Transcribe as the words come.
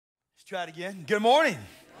Try it again. Good morning.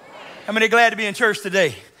 How many are glad to be in church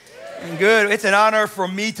today? And good. It's an honor for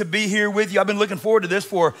me to be here with you. I've been looking forward to this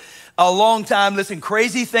for a long time. Listen,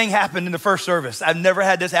 crazy thing happened in the first service. I've never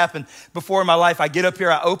had this happen before in my life. I get up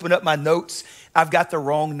here, I open up my notes. I've got the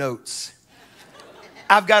wrong notes.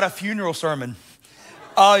 I've got a funeral sermon.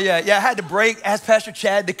 Oh, yeah. I had to break, ask Pastor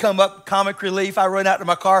Chad to come up, comic relief. I run out to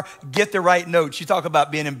my car, get the right notes. You talk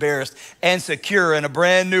about being embarrassed and secure in a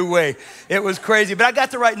brand new way. It was crazy, but I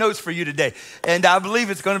got the right notes for you today, and I believe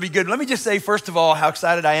it's going to be good. Let me just say, first of all, how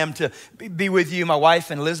excited I am to be with you, my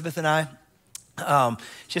wife and Elizabeth and I.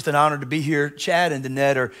 It's just an honor to be here. Chad and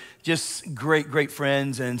Danette are just great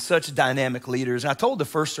friends and such dynamic leaders. And I told the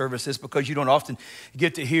first service this because you don't often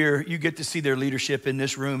get to hear, you get to see their leadership in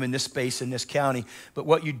this room, in this space, in this county. But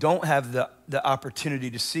what you don't have the opportunity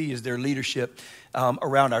to see is their leadership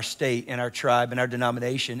around our state and our tribe and our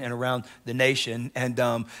denomination and around the nation.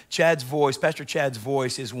 And Chad's voice, Pastor Chad's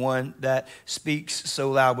voice is one that speaks so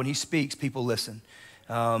loud. When he speaks, people listen.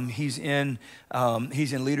 He's in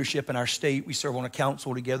leadership in our state. We serve on a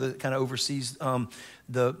council together that kind of oversees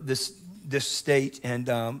this state. And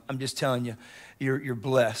I'm just telling you, you're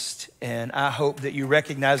blessed. And I hope that you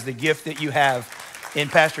recognize the gift that you have in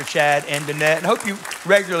Pastor Chad and Danette. And I hope you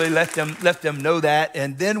regularly let them know that.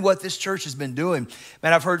 And then what this church has been doing.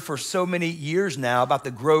 Man, I've heard for so many years now about the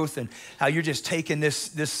growth and how you're just taking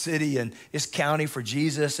this city and this county for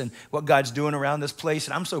Jesus and what God's doing around this place.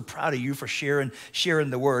 And I'm so proud of you for sharing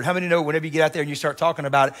the word. How many know whenever you get out there and you start talking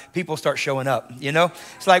about it, people start showing up, you know?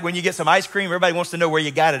 It's like when you get some ice cream, everybody wants to know where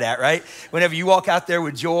you got it at, right? Whenever you walk out there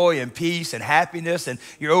with joy and peace and happiness and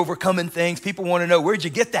you're overcoming things, people want to know, where'd you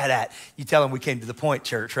get that at? You tell them we came to the Point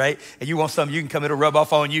Church, right? And you want something, you can come, it'll rub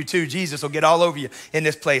off on you too. Jesus will get all over you in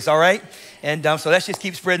this place, all right? And so let's just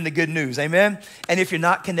keep spreading the good news, amen? And if you're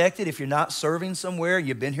not connected, if you're not serving somewhere,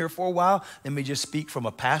 you've been here for a while, let me just speak from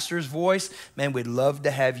a pastor's voice. Man, we'd love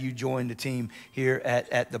to have you join the team here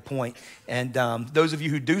at the Point. And those of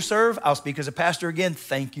you who do serve, I'll speak as a pastor again.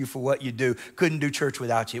 Thank you for what you do. Couldn't do church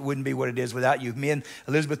without you. It wouldn't be what it is without you. Me and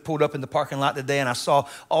Elizabeth pulled up in the parking lot today, and I saw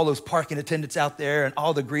all those parking attendants out there and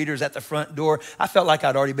all the greeters at the front door. I felt like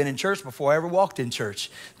I'd already been in church before I ever walked in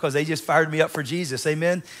church because they just fired me up for Jesus,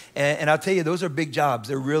 amen? And I'll tell you, those are big jobs.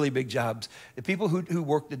 They're really big jobs. The people who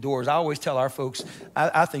work the doors, I always tell our folks,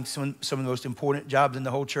 I think some of the most important jobs in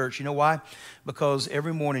the whole church. You know why? Because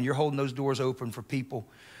every morning you're holding those doors open for people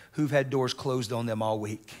who've had doors closed on them all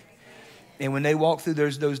week. And when they walk through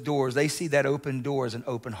those doors, they see that open door as an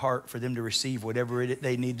open heart for them to receive whatever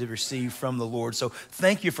they need to receive from the Lord. So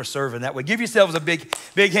thank you for serving that way. Give yourselves a big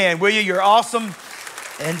hand, will you? You're awesome.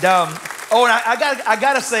 And I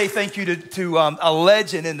gotta say thank you to a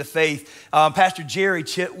legend in the faith, Pastor Jerry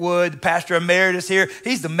Chitwood, Pastor Emeritus here.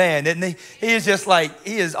 He's the man, isn't he? He is just like,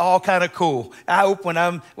 he is all kind of cool. I hope when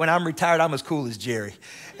I'm retired, I'm as cool as Jerry.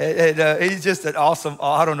 And he's just an awesome.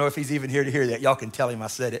 I don't know if he's even here to hear that. Y'all can tell him I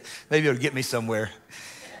said it. Maybe it'll get me somewhere.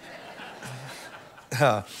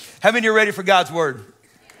 How many are ready for God's word?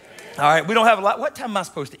 All right, we don't have a lot. What time am I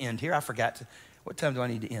supposed to end here? I forgot to. What time do I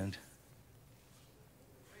need to end?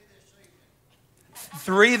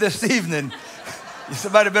 3 this evening.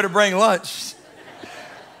 Somebody better bring lunch.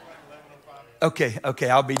 Okay,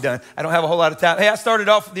 I'll be done. I don't have a whole lot of time. Hey, I started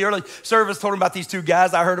off the early service, told them about these two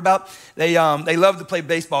guys I heard about. They love to play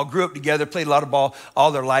baseball, grew up together, played a lot of ball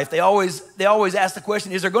all their life. They always ask the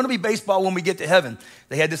question, is there going to be baseball when we get to heaven?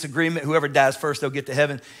 They had this agreement, whoever dies first, they'll get to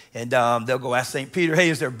heaven. And they'll go ask St. Peter,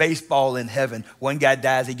 hey, is there baseball in heaven? One guy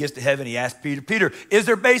dies, he gets to heaven, he asks Peter, is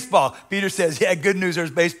there baseball? Peter says, yeah, good news,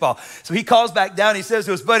 there's baseball. So he calls back down, he says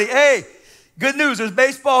to his buddy, hey, good news, there's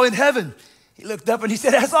baseball in heaven. He looked up and he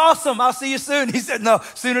said, that's awesome. I'll see you soon. He said, no,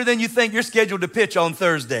 sooner than you think. You're scheduled to pitch on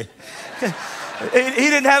Thursday. He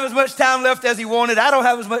didn't have as much time left as he wanted. I don't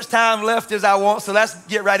have as much time left as I want. So let's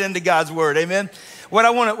get right into God's word. Amen. What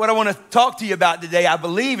I want to talk to you about today, I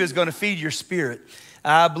believe is going to feed your spirit.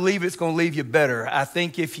 I believe it's going to leave you better. I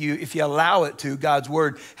think if you allow it to, God's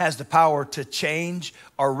word has the power to change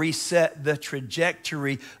or reset the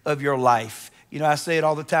trajectory of your life. You know, I say it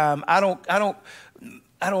all the time. I don't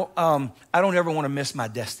ever want to miss my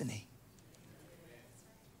destiny.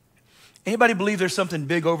 Anybody believe there's something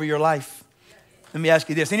big over your life? Let me ask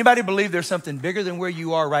you this. Anybody believe there's something bigger than where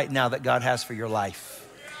you are right now that God has for your life?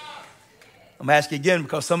 I'm going to ask you again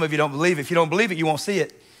because some of you don't believe it. If you don't believe it, you won't see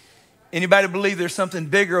it. Anybody believe there's something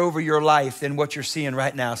bigger over your life than what you're seeing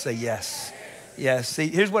right now? Say yes. Yes. See,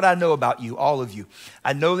 here's what I know about you, all of you.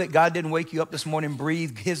 I know that God didn't wake you up this morning,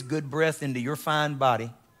 breathe his good breath into your fine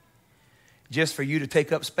body just for you to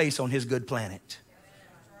take up space on his good planet.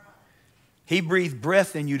 He breathed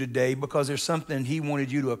breath in you today because there's something he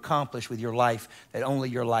wanted you to accomplish with your life that only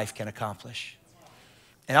your life can accomplish.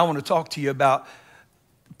 And I want to talk to you about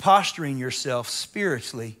posturing yourself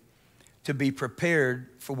spiritually to be prepared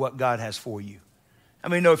for what God has for you. I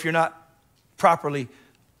mean, no, if you're not properly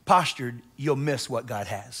postured, you'll miss what God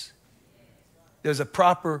has. There's a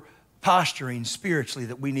proper posturing spiritually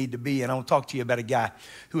that we need to be. And I want to talk to you about a guy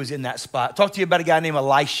who was in that spot. Talk to you about a guy named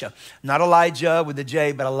Elisha. Not Elijah with the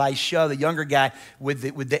J, but Elisha, the younger guy with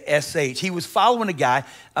the SH. He was following a guy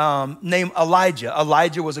named Elijah.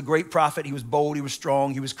 Elijah was a great prophet. He was bold. He was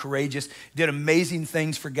strong. He was courageous. Did amazing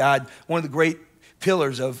things for God. One of the great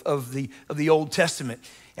pillars of the Old Testament.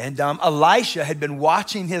 And Elisha had been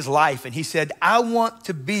watching his life, and he said, I want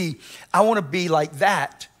to be like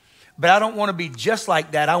that. But I don't want to be just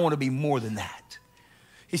like that. I want to be more than that.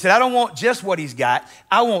 He said, I don't want just what he's got.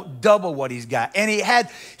 I want double what he's got. And he had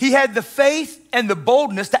the faith and the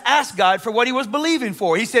boldness to ask God for what he was believing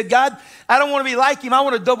for. He said, God, I don't want to be like him. I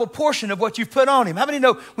want a double portion of what you've put on him. How many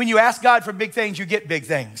know when you ask God for big things, you get big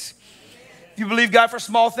things? If you believe God for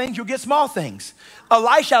small things, you'll get small things.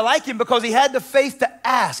 Elisha, I like him because he had the faith to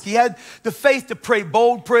ask. He had the faith to pray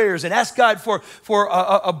bold prayers and ask God for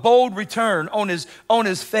a bold return on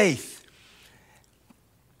his faith.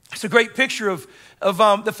 It's a great picture of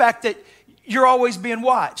the fact that you're always being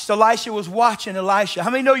watched. Elisha was watching Elisha. How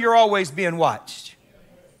many know you're always being watched?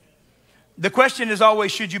 The question is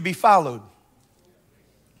always, should you be followed?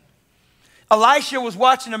 Elisha was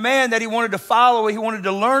watching a man that he wanted to follow. He wanted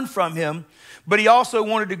to learn from him, but he also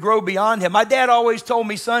wanted to grow beyond him. My dad always told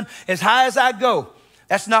me, son, as high as I go,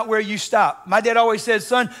 that's not where you stop. My dad always said,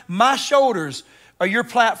 son, my shoulders are your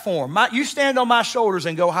platform. You stand on my shoulders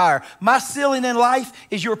and go higher. My ceiling in life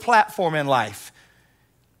is your platform in life.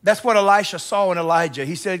 That's what Elisha saw in Elijah.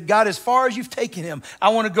 He said, God, as far as you've taken him, I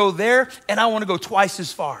want to go there and I want to go twice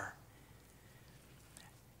as far.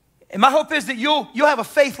 And my hope is that you'll have a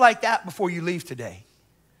faith like that before you leave today.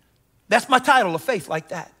 That's my title, a faith like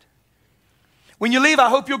that. When you leave, I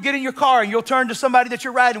hope you'll get in your car and you'll turn to somebody that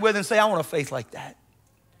you're riding with and say, I want a faith like that.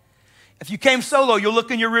 If you came solo, you'll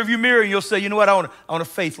look in your rearview mirror and you'll say, you know what, I want a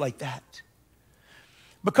faith like that.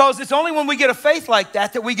 Because it's only when we get a faith like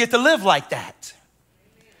that that we get to live like that.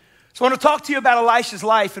 So I want to talk to you about Elisha's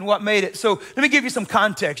life and what made it. So let me give you some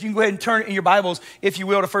context. You can go ahead and turn in your Bibles, if you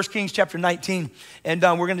will, to 1 Kings chapter 19. And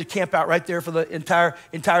we're going to camp out right there for the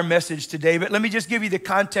entire message today. But let me just give you the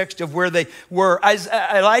context of where they were.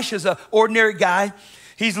 Elisha's an ordinary guy.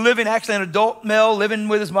 He's living, actually an adult male, living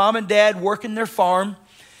with his mom and dad, working their farm.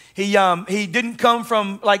 He didn't come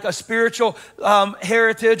from like a spiritual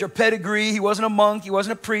heritage or pedigree. He wasn't a monk. He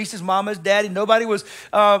wasn't a priest. His mom, his daddy. Nobody was,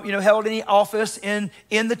 held any office in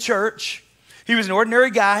the church. He was an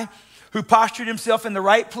ordinary guy who postured himself in the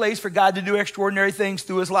right place for God to do extraordinary things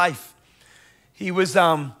through his life. He was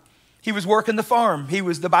working the farm.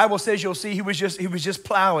 The Bible says, you'll see, he was just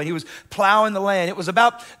plowing. He was plowing the land. It was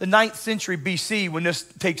about the 9th century BC when this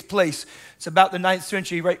takes place. It's about the 9th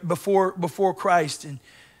century, right before Christ. And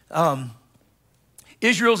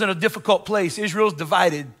Israel's in a difficult place. Israel's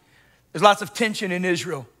divided. There's lots of tension in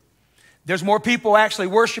Israel. There's more people actually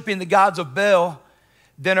worshiping the gods of Baal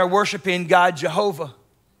than are worshiping God Jehovah.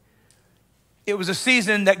 It was a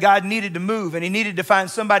season that God needed to move, and he needed to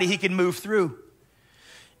find somebody he could move through.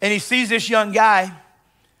 And he sees this young guy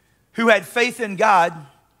who had faith in God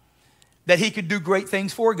that he could do great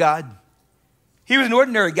things for God. He was an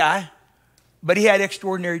ordinary guy, but he had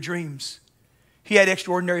extraordinary dreams. He had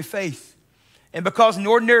extraordinary faith. And because an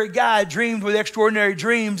ordinary guy dreamed with extraordinary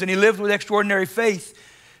dreams and he lived with extraordinary faith,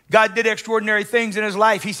 God did extraordinary things in his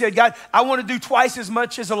life. He said, God, I want to do twice as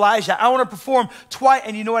much as Elijah. I want to perform twice.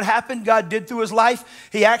 And you know what happened? God did through his life?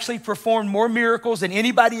 He actually performed more miracles than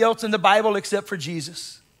anybody else in the Bible except for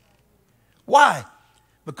Jesus. Why?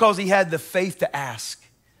 Because he had the faith to ask.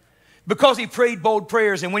 Because he prayed bold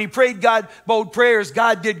prayers. And when he prayed God bold prayers,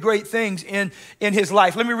 God did great things in his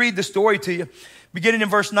life. Let me read the story to you. Beginning in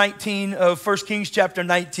verse 19 of 1 Kings chapter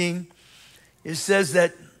 19. It says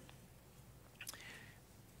that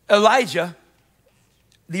Elijah,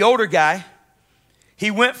 the older guy,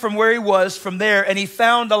 he went from where he was from there and he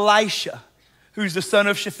found Elisha, who's the son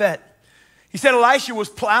of Shaphat. He said Elisha was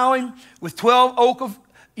plowing with 12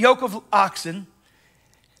 yoke of oxen,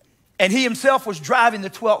 and he himself was driving the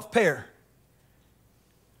 12th pair.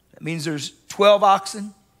 That means there's 12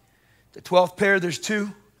 oxen. The 12th pair, there's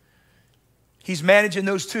 2. He's managing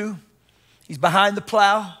those 2. He's behind the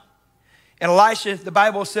plow. And Elisha, the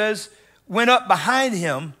Bible says, went up behind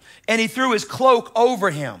him and he threw his cloak over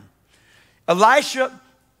him. Elisha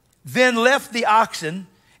then left the oxen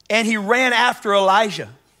and he ran after Elijah.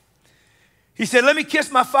 He said, let me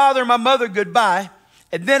kiss my father and my mother goodbye,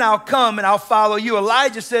 and then I'll come and I'll follow you.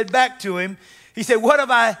 Elijah said back to him, he said, what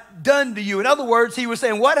have I done to you? In other words, he was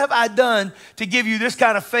saying, what have I done to give you this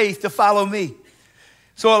kind of faith to follow me?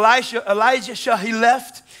 So Elijah, he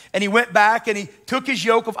left and he went back and he took his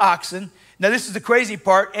yoke of oxen. Now this is the crazy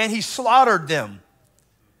part, and he slaughtered them.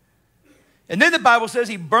 And then the Bible says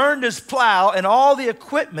he burned his plow and all the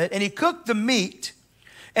equipment, and he cooked the meat,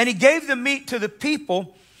 and he gave the meat to the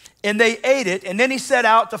people, and they ate it. And then he set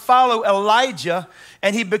out to follow Elijah,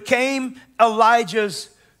 and he became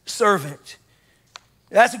Elijah's servant.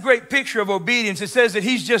 That's a great picture of obedience. It says that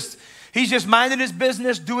he's just minding his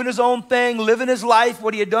business, doing his own thing, living his life,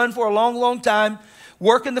 what he had done for a long, long time,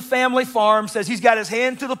 working the family farm. Says he's got his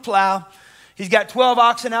hand to the plow. He's got 12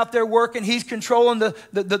 oxen out there working. He's controlling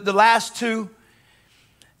the last two.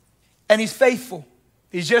 And he's faithful.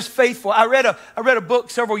 He's just faithful. I read a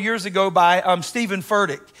book several years ago by Stephen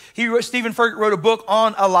Furtick. Stephen Furtick wrote a book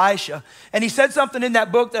on Elisha. And he said something in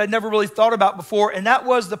that book that I'd never really thought about before, and that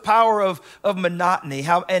was the power of monotony,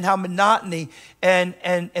 how monotony and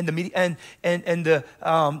the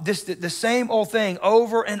same old thing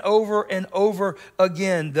over and over and over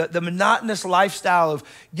again. The monotonous lifestyle of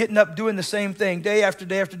getting up, doing the same thing day after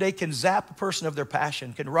day after day can zap a person of their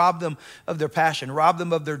passion, can rob them of their passion, rob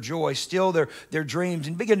them of their joy, steal their dreams.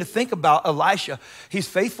 And begin to think about Elisha. He's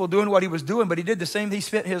faithful doing what he was doing, but he did the same. He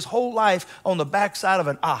spent his whole life on the backside of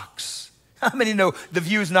an ox. How many know the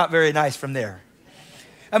view's not very nice from there?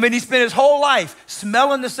 I mean, he spent his whole life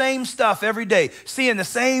smelling the same stuff every day, seeing the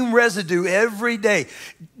same residue every day,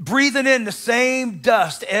 breathing in the same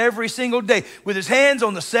dust every single day, with his hands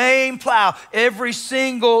on the same plow every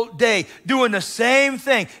single day, doing the same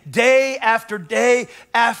thing day after day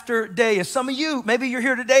after day. And some of you, maybe you're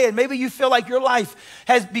here today and maybe you feel like your life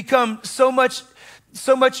has become so much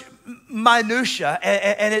minutia,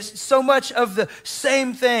 and it's so much of the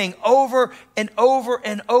same thing over and over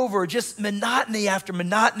and over, just monotony after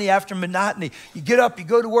monotony after monotony. You get up, you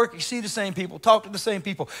go to work, you see the same people, talk to the same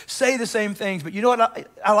people, say the same things. But you know what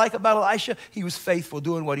I like about Elisha? He was faithful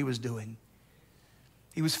doing what he was doing.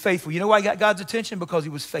 He was faithful. You know why he got God's attention? Because he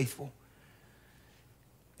was faithful.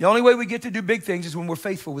 The only way we get to do big things is when we're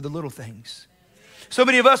faithful with the little things. So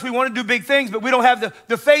many of us, we want to do big things, but we don't have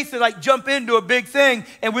the faith to like jump into a big thing,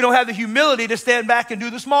 and we don't have the humility to stand back and do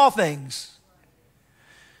the small things.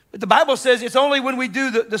 But the Bible says it's only when we do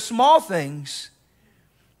the small things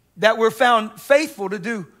that we're found faithful to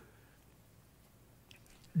do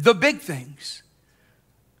the big things.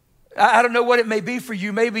 I don't know what it may be for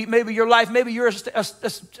you. Maybe your life, maybe you're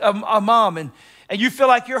a mom and you feel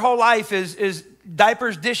like your whole life is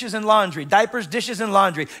diapers, dishes, and laundry. Diapers, dishes, and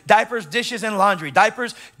laundry. Diapers, dishes, and laundry.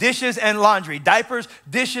 Diapers, dishes, and laundry. Diapers,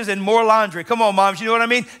 dishes, and more laundry. Come on, moms, you know what I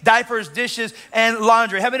mean? Diapers, dishes, and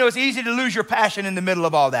laundry. How many know it's easy to lose your passion in the middle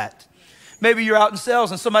of all that? Maybe you're out in sales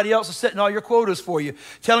and somebody else is setting all your quotas for you,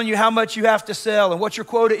 telling you how much you have to sell and what your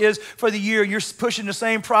quota is for the year. You're pushing the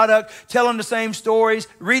same product, telling the same stories,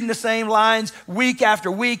 reading the same lines week after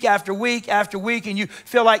week after week after week, and you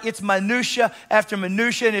feel like it's minutia after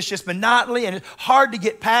minutia, and it's just monotony, and it's hard to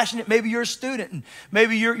get passionate. Maybe you're a student, and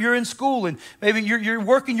maybe you're in school, and maybe you're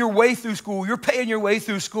working your way through school. You're paying your way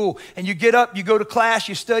through school, and you get up, you go to class,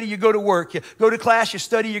 you study, you go to work. You go to class, you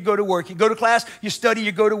study, you go to work. You go to class, you study,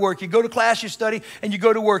 you go to work. You go to class, you study, and you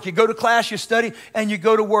go to work. You go to class, you study, and you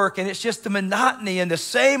go to work. And it's just the monotony and the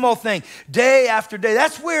same old thing day after day.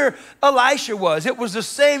 That's where Elisha was. It was the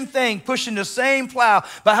same thing, pushing the same plow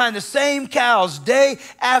behind the same cows day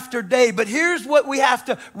after day. But here's what we have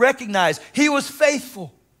to recognize. He was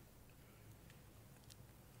faithful.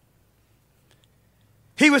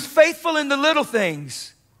 He was faithful in the little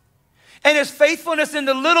things. And his faithfulness in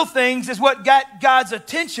the little things is what got God's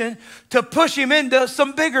attention to push him into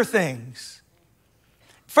some bigger things.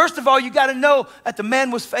 First of all, you got to know that the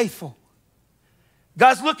man was faithful.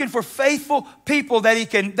 God's looking for faithful people that he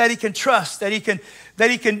can trust, that he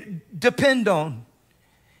can depend on.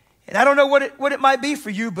 And I don't know what it might be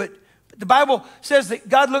for you, but the Bible says that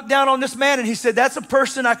God looked down on this man and he said, that's a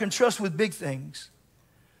person I can trust with big things.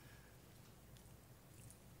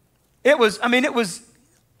 It was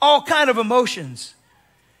all kind of emotions.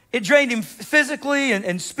 It drained him physically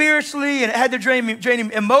and spiritually, and it had to drain him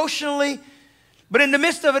emotionally. But in the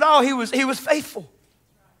midst of it all, he was faithful.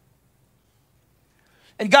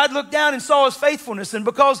 And God looked down and saw his faithfulness. And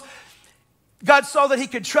because God saw that he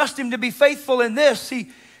could trust him to be faithful in this, he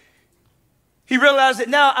realized that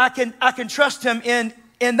now I can trust him in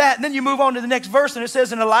that. And then you move on to the next verse, and it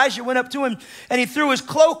says, and Elijah went up to him, and he threw his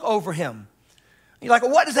cloak over him. You're like,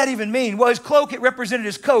 well, what does that even mean? Well, his cloak, it represented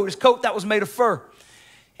his coat that was made of fur.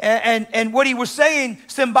 And what he was saying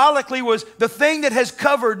symbolically was the thing that has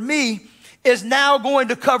covered me is now going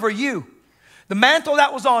to cover you. The mantle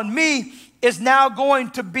that was on me is now going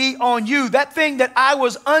to be on you. That thing that I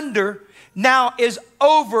was under now is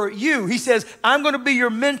over you. He says, I'm going to be your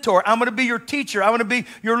mentor. I'm going to be your teacher. I'm going to be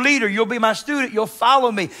your leader. You'll be my student. You'll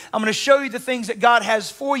follow me. I'm going to show you the things that God has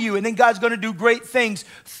for you. And then God's going to do great things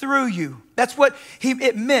through you. That's what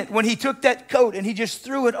it meant when he took that coat and he just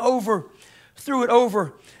threw it over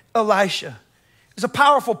Elisha. It's a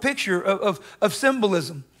powerful picture of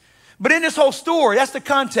symbolism. But in this whole story, that's the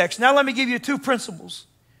context. Now let me give you two principles.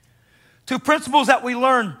 Two principles that we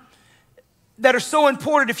learn that are so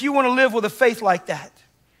important if you want to live with a faith like that.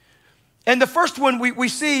 And the first one we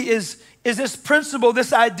see is this principle,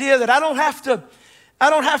 this idea that I don't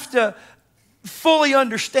have to fully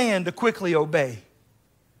understand to quickly obey.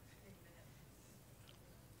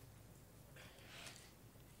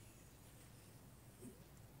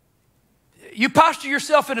 You posture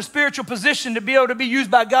yourself in a spiritual position to be able to be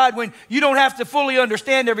used by God when you don't have to fully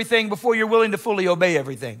understand everything before you're willing to fully obey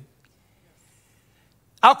everything.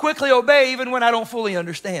 I'll quickly obey even when I don't fully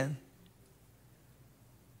understand.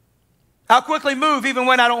 I'll quickly move even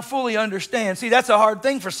when I don't fully understand. See, that's a hard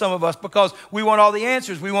thing for some of us because we want all the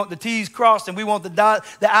answers. We want the T's crossed and we want the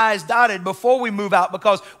I's dotted before we move out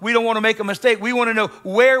because we don't want to make a mistake. We want to know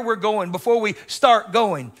where we're going before we start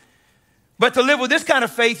going. But to live with this kind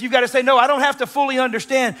of faith, you've got to say, no, I don't have to fully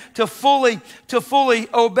understand to fully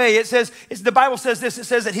obey. It says, the Bible says this, it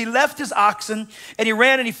says that he left his oxen and he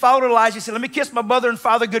ran and he followed Elijah. He said, let me kiss my mother and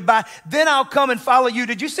father goodbye. Then I'll come and follow you.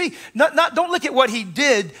 Did you see? Don't look at what he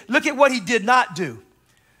did. Look at what he did not do.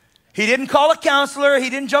 He didn't call a counselor. He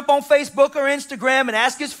didn't jump on Facebook or Instagram and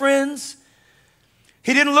ask his friends.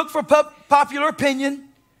 He didn't look for popular opinion.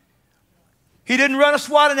 He didn't run a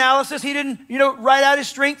SWOT analysis. He didn't, write out his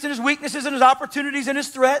strengths and his weaknesses and his opportunities and his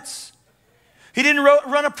threats. He didn't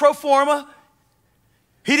run a pro forma.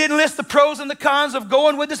 He didn't list the pros and the cons of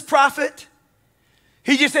going with this prophet.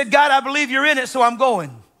 He just said, God, I believe you're in it, so I'm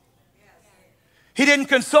going. He didn't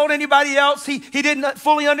consult anybody else. He didn't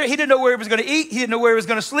he didn't know where he was going to eat. He didn't know where he was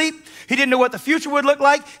going to sleep. He didn't know what the future would look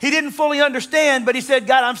like. He didn't fully understand, but he said,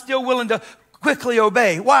 God, I'm still willing to quickly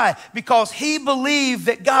obey. Why? Because he believed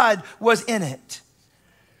that God was in it.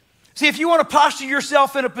 See, if you want to posture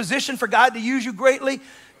yourself in a position for God to use you greatly,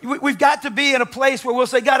 we've got to be in a place where we'll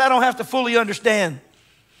say, God, I don't have to fully understand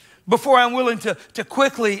before I'm willing to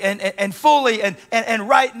quickly and fully and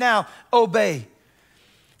right now obey.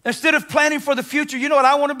 Instead of planning for the future, you know what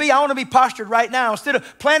I want to be? I want to be postured right now. Instead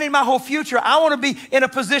of planning my whole future, I want to be in a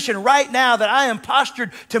position right now that I am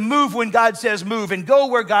postured to move when God says move and go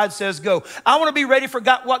where God says go. I want to be ready for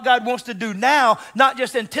what God wants to do now, not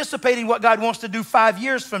just anticipating what God wants to do 5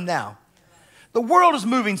 years from now. The world is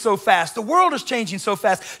moving so fast. The world is changing so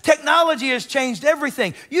fast. Technology has changed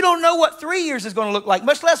everything. You don't know what 3 years is going to look like,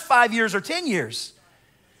 much less 5 years or 10 years.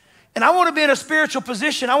 And I want to be in a spiritual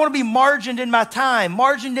position. I want to be margined in my time,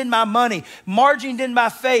 margined in my money, margined in my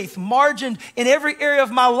faith, margined in every area of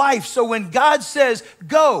my life. So when God says,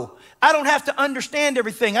 go, I don't have to understand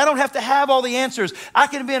everything. I don't have to have all the answers. I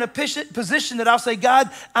can be in a position that I'll say, God,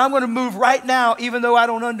 I'm going to move right now, even though I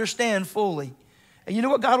don't understand fully. And you know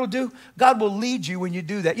what God will do? God will lead you when you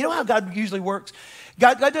do that. You know how God usually works?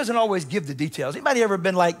 God doesn't always give the details. Anybody ever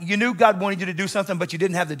been like, you knew God wanted you to do something, but you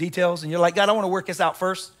didn't have the details? And you're like, God, I want to work this out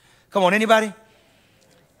first. Come on, anybody?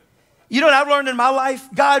 You know what I've learned in my life?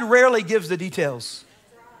 God rarely gives the details.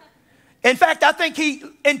 In fact, I think he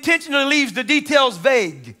intentionally leaves the details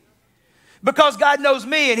vague because God knows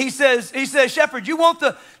me and he says, Shepherd, you want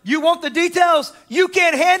the details? You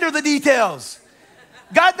can't handle the details.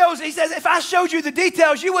 God knows, he says, if I showed you the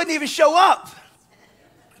details, you wouldn't even show up.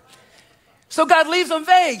 So God leaves them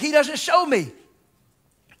vague. He doesn't show me.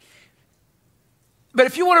 But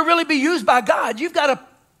if you want to really be used by God, you've got to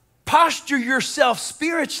posture yourself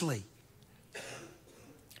spiritually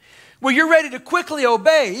where you're ready to quickly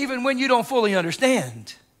obey even when you don't fully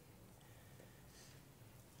understand.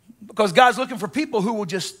 Because God's looking for people who will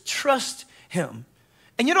just trust him.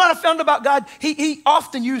 And you know what I found about God? He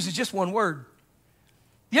often uses just one word.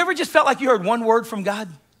 You ever just felt like you heard one word from God?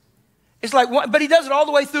 It's like one, but he does it all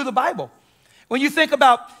the way through the Bible. When you think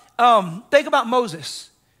about Moses.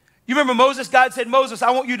 You remember Moses, God said, Moses,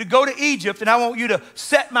 I want you to go to Egypt and I want you to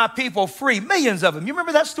set my people free. Millions of them. You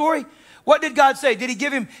remember that story? What did God say? He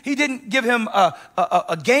didn't give him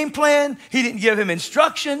a game plan. He didn't give him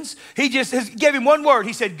instructions. He just gave him one word.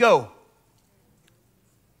 He said, go.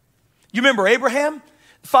 You remember Abraham,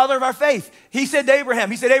 the father of our faith? He said to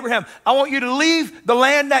Abraham, I want you to leave the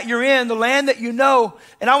land that you're in, the land that you know,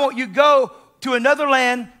 and I want you to go to another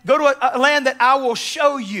land, go to a land that I will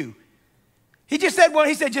show you. He just said, well,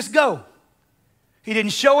 he said, just go. He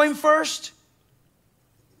didn't show him first.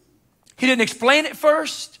 He didn't explain it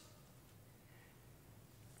first.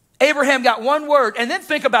 Abraham got one word. And then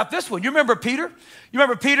think about this one. You remember Peter? You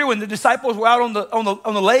remember Peter when the disciples were out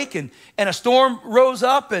on the lake and a storm rose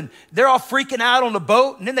up and they're all freaking out on the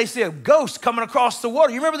boat. And then they see a ghost coming across the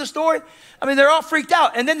water. You remember the story? I mean, they're all freaked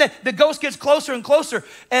out. And then the ghost gets closer and closer.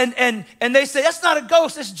 And they say, that's not a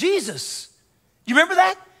ghost, it's Jesus. You remember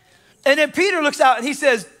that? And then Peter looks out and he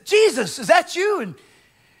says, Jesus, is that you? And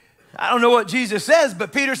I don't know what Jesus says,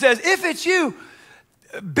 but Peter says, if it's you,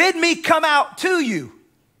 bid me come out to you.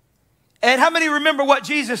 And how many remember what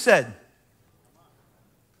Jesus said?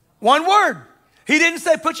 One word. He didn't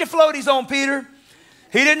say, put your floaties on, Peter.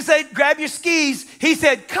 He didn't say, grab your skis. He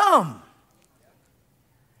said, come.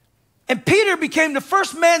 And Peter became the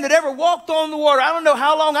first man that ever walked on the water. I don't know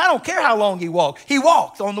how long. I don't care how long he walked. He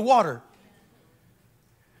walked on the water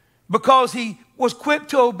because he was quick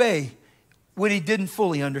to obey when he didn't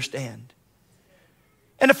fully understand.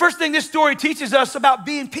 And the first thing this story teaches us about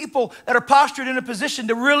being people that are postured in a position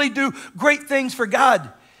to really do great things for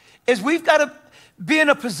God is we've got to be in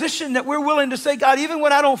a position that we're willing to say, God, even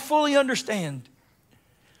when I don't fully understand,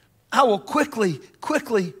 I will quickly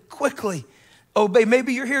obey.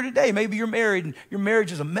 Maybe you're here today. Maybe you're married and your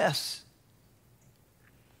marriage is a mess.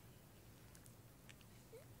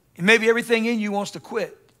 And maybe everything in you wants to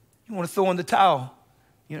quit. You want to throw in the towel.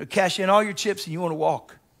 You know, cash in all your chips and you want to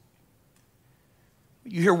walk.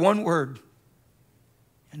 You hear one word,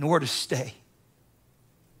 and the word is stay.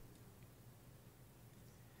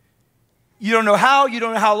 You don't know how, you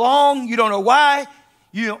don't know how long, you don't know why,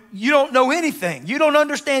 you don't know anything. You don't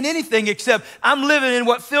understand anything except I'm living in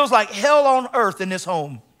what feels like hell on earth in this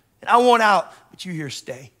home. And I want out, but you hear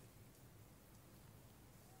stay.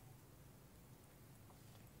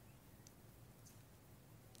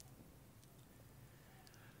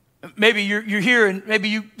 Maybe you're here and maybe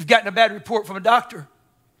you've gotten a bad report from a doctor.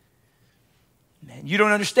 And you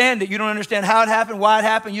don't understand it. You don't understand how it happened, why it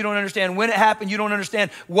happened. You don't understand when it happened. You don't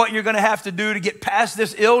understand what you're going to have to do to get past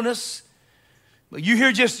this illness. But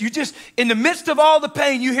you just in the midst of all the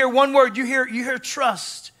pain, you hear one word. You hear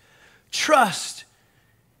trust. Trust.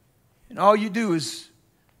 And all you do is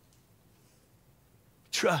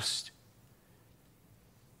trust.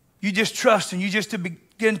 You just trust and you just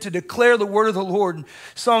begin to declare the word of the Lord. In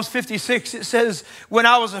Psalms 56, it says, when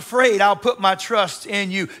I was afraid, I'll put my trust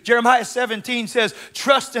in you. Jeremiah 17 says,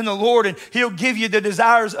 trust in the Lord and he'll give you the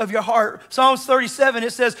desires of your heart. Psalms 37,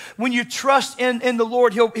 it says, when you trust in the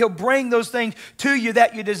Lord, he'll bring those things to you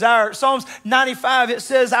that you desire. Psalms 95, it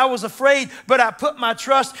says, I was afraid, but I put my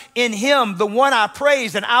trust in him, the one I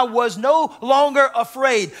praised, and I was no longer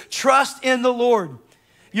afraid. Trust in the Lord.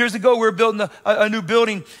 Years ago, we were building a new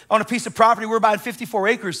building on a piece of property. We were buying 54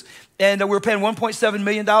 acres, and we were paying $1.7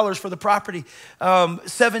 million for the property.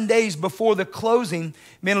 7 days before the closing,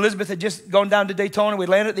 me and Elizabeth had just gone down to Daytona. We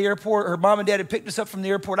landed at the airport. Her mom and dad had picked us up from the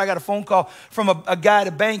airport. I got a phone call from a guy at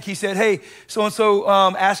a bank. He said, hey, so-and-so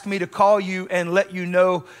asked me to call you and let you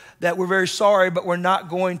know that we're very sorry, but we're not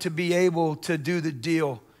going to be able to do the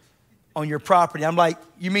deal on your property. I'm like,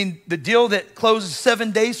 you mean the deal that closes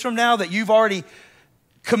 7 days from now that you've already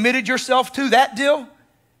committed yourself to, that deal?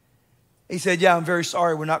 He said, yeah, I'm very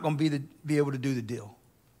sorry. We're not going to be able to do the deal.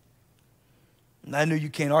 And I knew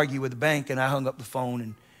you can't argue with the bank, and I hung up the phone,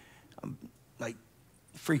 and I'm like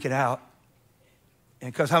freaking out.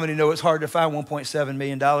 And because how many know it's hard to find $1.7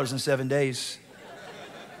 million in 7 days?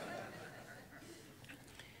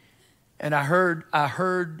 And I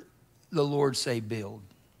heard the Lord say, build.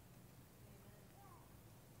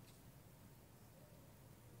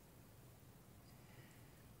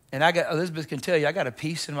 And Elizabeth can tell you, I got a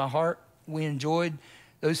peace in my heart. We enjoyed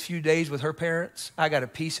those few days with her parents. I got a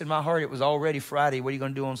peace in my heart. It was already Friday. What are you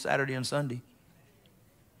going to do on Saturday and Sunday?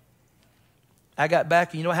 I got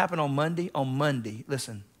back, and you know what happened on Monday? On Monday,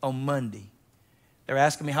 they were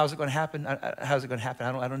asking me, how's it going to happen? How's it going to happen?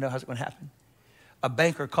 I don't know how's it going to happen. A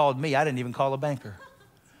banker called me. I didn't even call a banker.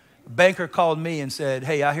 A banker called me and said,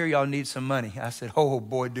 hey, I hear y'all need some money. I said, oh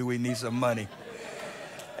boy, do we need some money.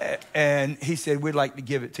 And he said, we'd like to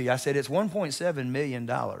give it to you. I said, it's $1.7 million.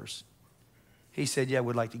 He said, yeah,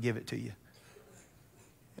 we'd like to give it to you.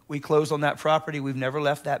 We closed on that property. We've never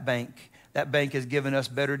left that bank. That bank has given us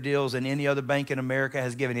better deals than any other bank in America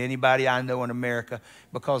has given anybody I know in America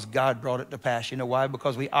because God brought it to pass. You know why?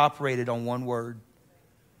 Because we operated on one word.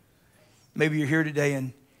 Maybe you're here today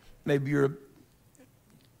and maybe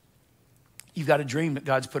you've got a dream that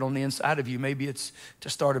God's put on the inside of you. Maybe it's to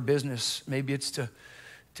start a business. Maybe it's to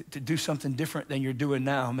do something different than you're doing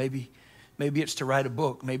now. Maybe Maybe it's to write a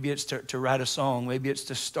book. Maybe it's to write a song. Maybe it's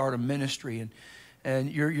to start a ministry.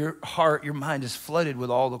 And your heart, your mind is flooded with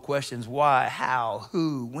all the questions. Why, how,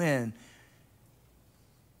 who, when?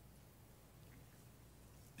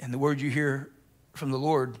 And the word you hear from the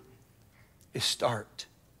Lord is start.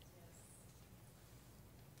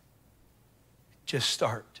 Just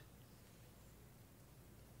start.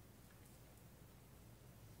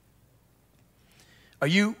 Are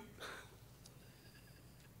you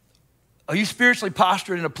spiritually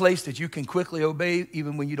postured in a place that you can quickly obey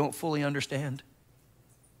even when you don't fully understand?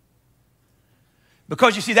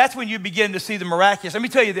 Because you see, that's when you begin to see the miraculous. Let me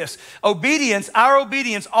tell you this. Our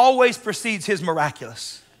obedience always precedes his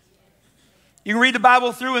miraculous. You can read the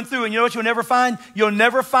Bible through and through, and you know what you'll never find? You'll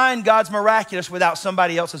never find God's miraculous without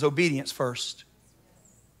somebody else's obedience first.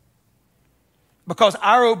 Because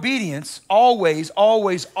our obedience always,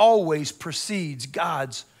 always, always precedes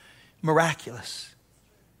God's miraculous.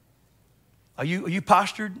 Are you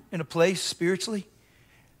postured in a place spiritually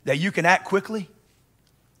that you can act quickly,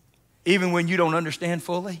 even when you don't understand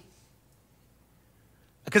fully?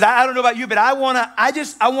 Because I don't know about you, but I want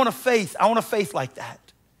a faith like that.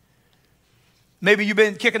 Maybe you've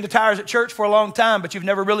been kicking the tires at church for a long time, but you've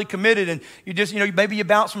never really committed, and you just, maybe you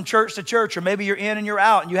bounce from church to church, or maybe you're in and you're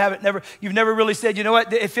out, and you've never really said, you know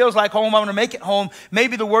what, it feels like home, I'm going to make it home.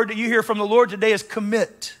 Maybe the word that you hear from the Lord today is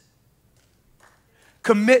commit.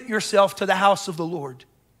 Commit yourself to the house of the Lord.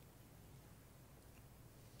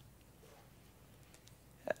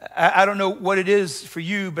 I don't know what it is for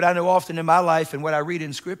you, but I know often in my life and what I read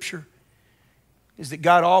in Scripture is that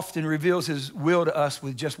God often reveals his will to us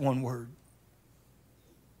with just one word.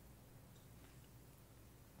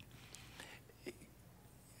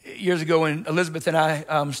 Years ago, when Elizabeth and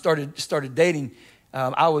I started dating,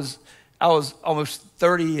 I was almost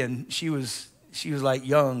 30, and she was like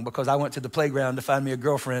young, because I went to the playground to find me a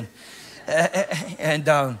girlfriend, and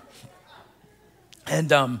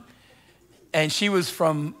she was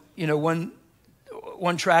from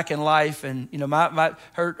one track in life, and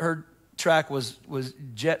her track was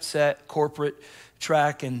jet set corporate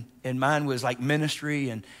track, and mine was like ministry,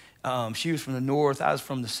 and she was from the north, I was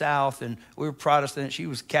from the south, and we were Protestant, she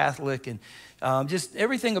was Catholic, and just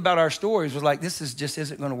everything about our stories was like, this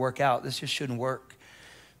isn't going to work out. This just shouldn't work.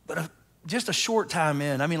 But just a short time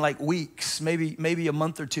in, like weeks, maybe a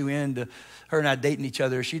month or two into her and I dating each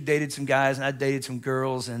other. She dated some guys and I dated some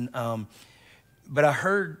girls, and but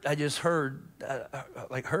I just heard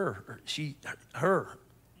like she's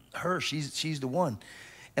the one.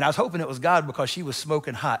 And I was hoping it was God, because she was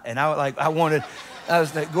smoking hot, and I was like,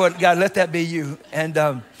 God, let that be you. And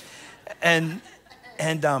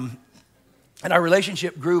our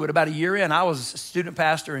relationship grew. But about a year in, I was a student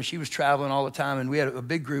pastor, and she was traveling all the time, and we had a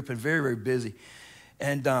big group and very, very busy.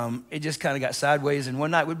 And it just kind of got sideways. And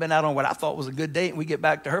one night we'd been out on what I thought was a good date, and we get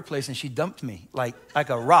back to her place, and she dumped me like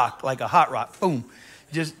a rock, like a hot rock. Boom.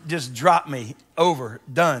 Just dropped me over,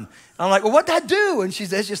 done. I'm like, well, what'd I do? And she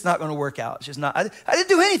said, it's just not going to work out. It's just not. I didn't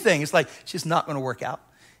do anything. It's like, it's just not going to work out.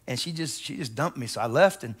 And she just dumped me. So I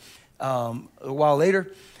left, and a while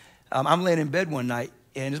later, I'm laying in bed one night,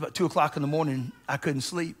 and it's about 2 o'clock in the morning. I couldn't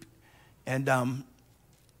sleep, and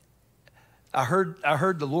I heard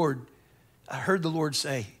the Lord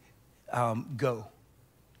say, go.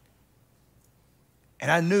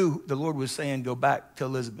 And I knew the Lord was saying, go back to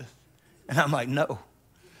Elizabeth. And I'm like, no.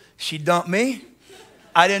 She dumped me.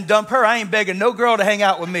 I didn't dump her. I ain't begging no girl to hang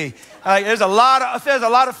out with me. There's a lot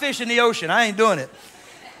of fish in the ocean. I ain't doing it.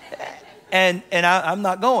 And I'm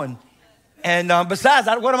not going. And besides,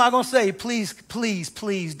 what am I going to say? Please, please,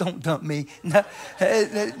 please don't dump me.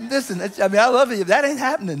 Listen, I love you. That ain't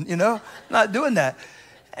happening, I'm not doing that.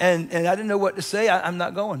 And I didn't know what to say. I'm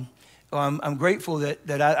not going. Well, I'm grateful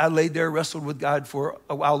that I laid there, wrestled with God for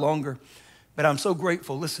a while longer. But I'm so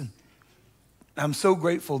grateful. Listen, I'm so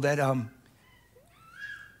grateful that,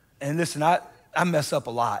 and listen, I mess up a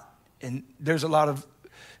lot. And there's a lot of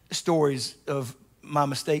stories of my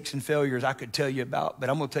mistakes and failures I could tell you about, but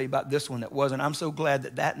I'm going to tell you about this one that wasn't. I'm so glad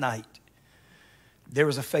that night there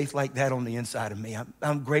was a faith like that on the inside of me.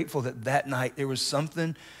 I'm grateful that night there was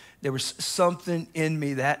something in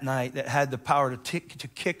me that night that had the power to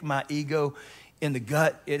kick my ego in the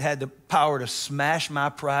gut. It had the power to smash my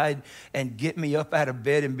pride and get me up out of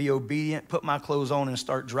bed and be obedient, put my clothes on, and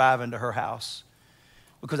start driving to her house,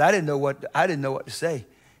 because I didn't know what to say.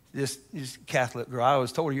 This Catholic girl, I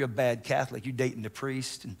always told her, you're a bad Catholic. You dating the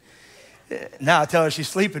priest. And now I tell her she's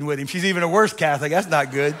sleeping with him. She's even a worse Catholic. That's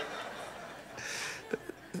not good.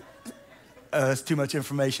 That's too much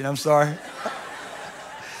information. I'm sorry.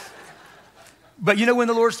 But when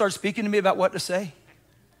the Lord started speaking to me about what to say?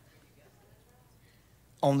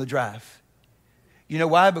 On the drive. You know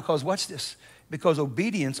why? Because, watch this, because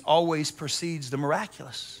obedience always precedes the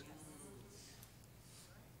miraculous.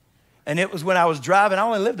 And it was when I was driving, I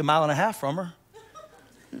only lived 1.5 miles from her.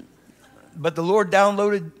 But the Lord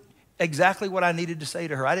downloaded exactly what I needed to say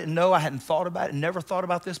to her. I didn't know, I hadn't thought about it, never thought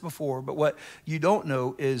about this before. But what you don't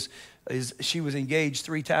know is she was engaged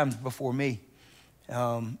 3 times before me.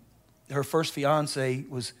 Her first fiance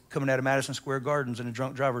was coming out of Madison Square Gardens, and a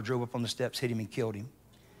drunk driver drove up on the steps, hit him, and killed him.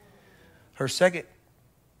 Her second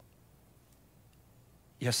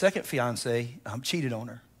fiance cheated on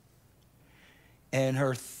her. And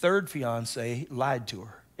her third fiance lied to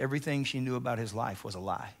her. Everything she knew about his life was a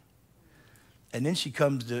lie. And then she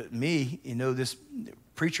comes to me, this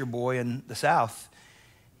preacher boy in the South,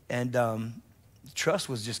 and trust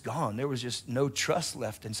was just gone. There was just no trust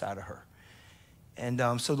left inside of her.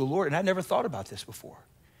 And so the Lord, and I never thought about this before.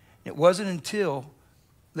 It wasn't until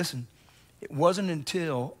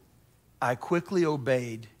I quickly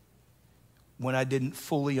obeyed when I didn't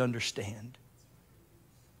fully understand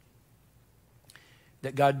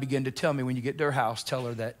that God began to tell me, when you get to her house, tell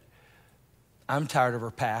her that I'm tired of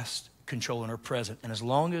her past controlling her present. And as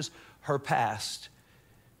long as her past,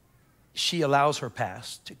 she allows her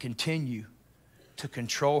past to continue to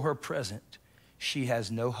control her present, she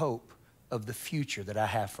has no hope of the future that I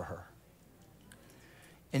have for her.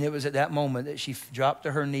 And it was at that moment that she dropped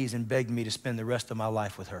to her knees and begged me to spend the rest of my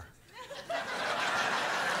life with her.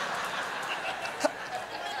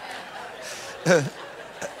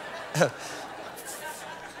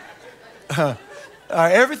 All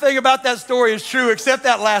right, everything about that story is true except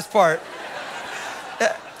that last part.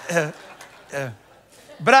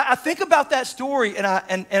 But I think about that story, and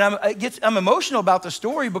I'm emotional about the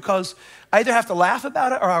story because I either have to laugh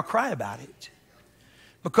about it or I'll cry about it.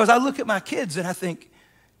 Because I look at my kids and I think,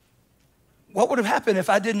 what would have happened if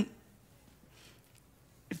I'd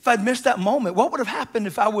missed that moment? What would have happened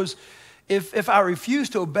if I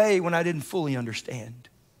refused to obey when I didn't fully understand?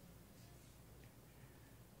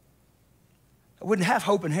 I wouldn't have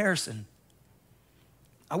Hope and Harrison.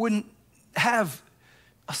 I wouldn't have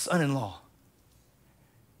a son-in-law.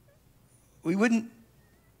 We wouldn't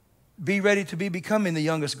be ready to be becoming the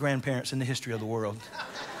youngest grandparents in the history of the world.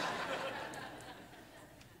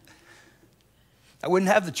 I wouldn't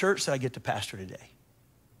have the church that I get to pastor today.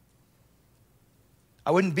 I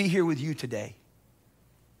wouldn't be here with you today.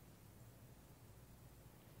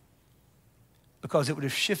 Because it would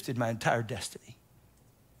have shifted my entire destiny.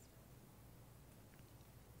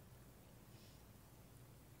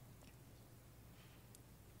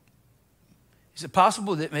 Is it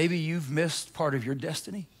possible that maybe you've missed part of your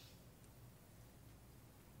destiny?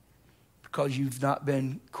 Because you've not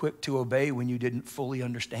been quick to obey when you didn't fully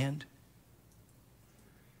understand?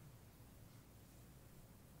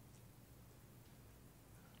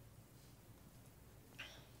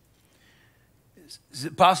 Is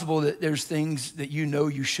it possible that there's things that you know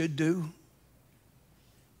you should do,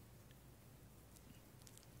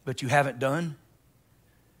 but you haven't done?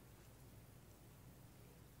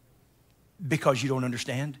 Because you don't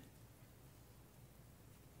understand?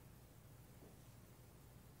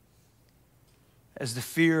 Has the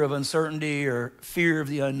fear of uncertainty or fear of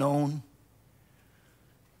the unknown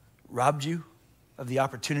robbed you of the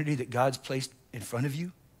opportunity that God's placed in front of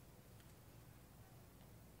you?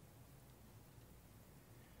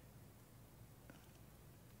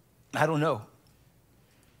 I don't know.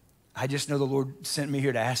 I just know the Lord sent me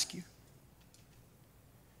here to ask you.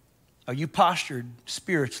 Are you postured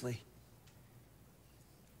spiritually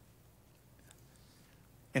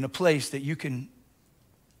in a place that you can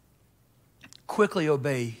quickly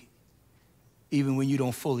obey even when you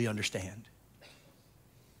don't fully understand?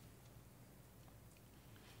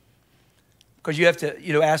 Because you have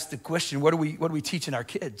to, ask the question, what are we teaching our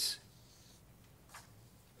kids?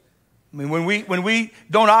 I mean, when we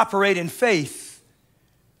don't operate in faith,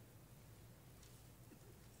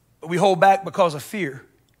 we hold back because of fear.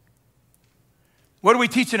 What are we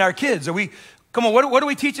teaching our kids? What are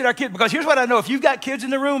we teaching our kids? Because here's what I know. If you've got kids in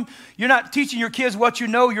the room, you're not teaching your kids what you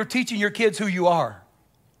know, you're teaching your kids who you are.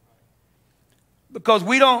 Because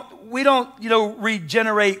we don't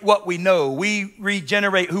regenerate what we know. We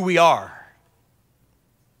regenerate who we are.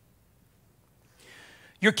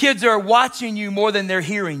 Your kids are watching you more than they're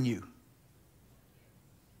hearing you.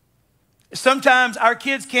 Sometimes our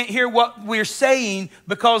kids can't hear what we're saying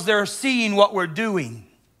because they're seeing what we're doing.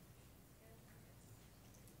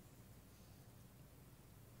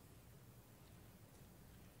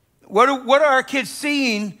 What are our kids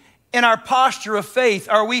seeing in our posture of faith?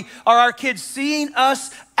 Are our kids seeing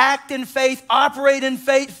us act in faith, operate in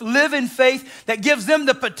faith, live in faith, that gives them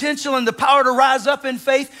the potential and the power to rise up in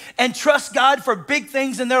faith and trust God for big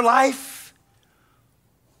things in their life?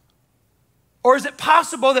 Or is it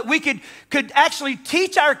possible that we could actually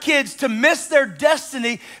teach our kids to miss their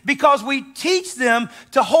destiny because we teach them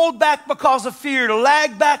to hold back because of fear, to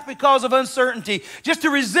lag back because of uncertainty, just to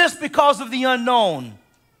resist because of the unknown?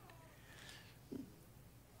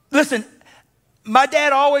 Listen, my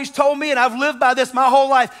dad always told me, and I've lived by this my whole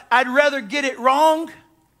life, I'd rather get it wrong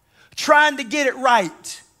trying to get it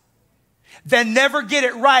right than never get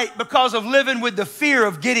it right because of living with the fear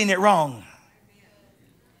of getting it wrong.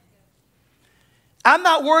 I'm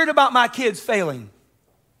not worried about my kids failing.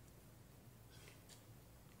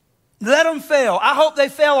 Let them fail. I hope they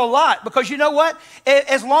fail a lot, because you know what?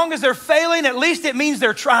 As long as they're failing, at least it means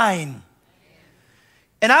they're trying.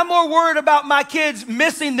 And I'm more worried about my kids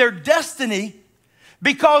missing their destiny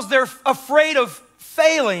because they're afraid of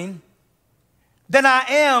failing than I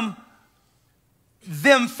am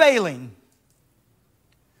them failing.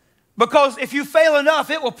 Because if you fail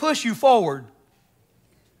enough, it will push you forward.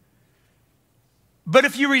 But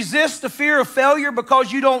if you resist the fear of failure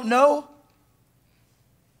because you don't know,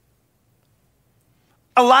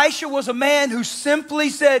 Elisha was a man who simply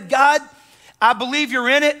said, God, I believe you're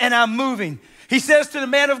in it and I'm moving. He says to the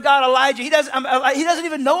man of God, Elijah, he doesn't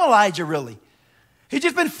even know Elijah really. He's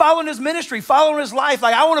just been following his ministry, following his life.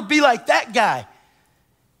 Like, I want to be like that guy.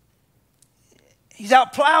 He's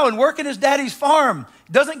out plowing, working his daddy's farm,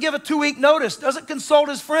 doesn't give a 2-week notice, doesn't consult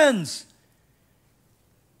his friends.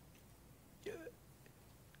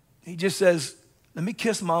 He just says, let me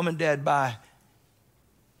kiss mom and dad bye,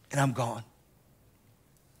 and I'm gone.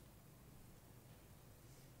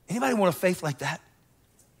 Anybody want a faith like that?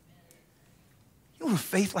 You want a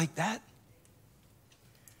faith like that?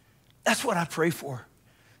 That's what I pray for.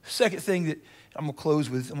 Second thing that I'm going to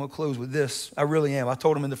close with this. I really am. I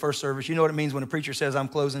told him in the first service, you know what it means when a preacher says I'm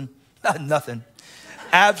closing? Nothing.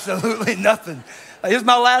 Absolutely nothing. Here's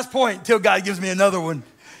my last point until God gives me another one.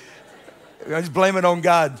 I just blame it on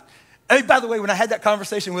God. Hey, by the way, when I had that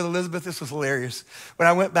conversation with Elizabeth, this was hilarious. When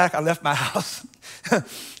I went back, I left my house.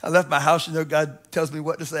 You know, God tells me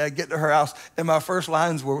what to say. I get to her house, and my first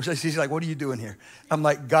lines were, she's like, what are you doing here? I'm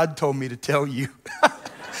like, God told me to tell you.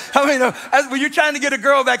 I mean, when you're trying to get a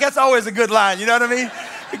girl back, that's always a good line. You know what I mean?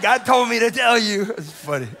 God told me to tell you. It's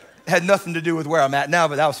funny. It had nothing to do with where I'm at now,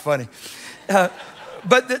 but that was funny.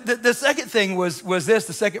 But the second thing was this,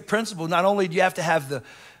 the second principle. Not only do you have to have the,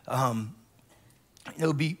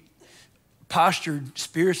 be postured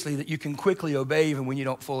spiritually that you can quickly obey even when you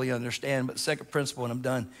don't fully understand. But the second principle, and I'm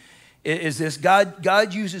done, is this.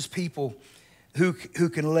 God uses people who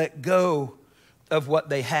can let go of what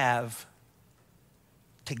they have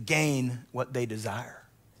to gain what they desire.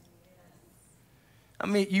 I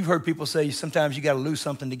mean, you've heard people say sometimes you got to lose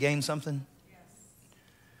something to gain something.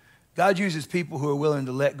 God uses people who are willing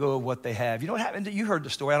to let go of what they have. You know what happened? You heard the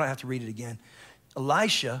story. I don't have to read it again.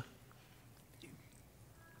 Elisha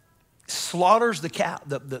slaughters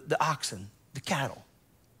the oxen, the cattle,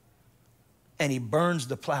 and he burns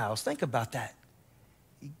the plows. Think about that.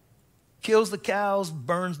 He kills the cows,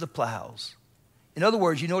 burns the plows. In other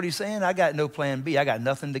words, you know what he's saying? I got no plan B. I got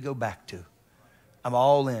nothing to go back to. I'm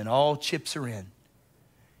all in. All chips are in.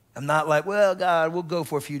 I'm not like, well, God, we'll go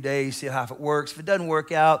for a few days, see how it works. If it doesn't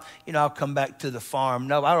work out, I'll come back to the farm.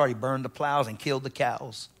 No, I already burned the plows and killed the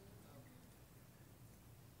cows.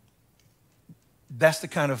 That's the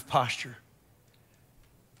kind of posture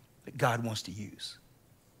that God wants to use.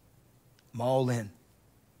 I'm all in.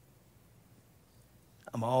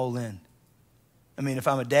 I'm all in. I mean, if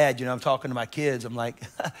I'm a dad, I'm talking to my kids. I'm like,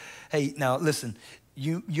 hey, now listen,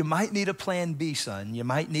 you might need a plan B, son. You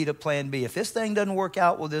might need a plan B. If this thing doesn't work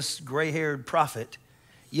out with this gray-haired prophet,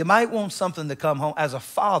 you might want something to come home as a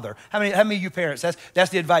father. How many of you parents, that's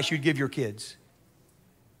the advice you'd give your kids?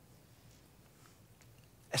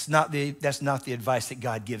 That's not the advice that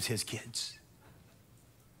God gives his kids.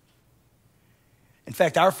 In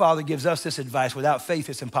fact, our Father gives us this advice: without faith,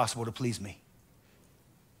 it's impossible to please me.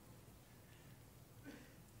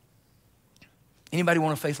 Anybody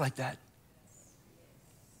want a faith like that?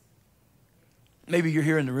 Maybe you're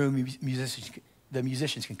here in the room, the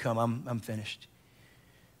musicians can come. I'm finished.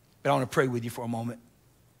 But I want to pray with you for a moment,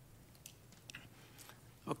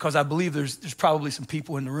 because I believe there's probably some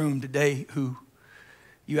people in the room today who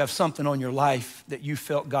you have something on your life that you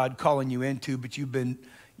felt God calling you into, but you've been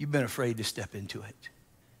afraid to step into it.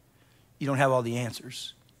 You don't have all the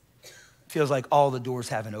answers. It feels like all the doors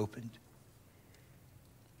haven't opened.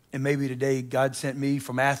 And maybe today God sent me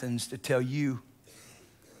from Athens to tell you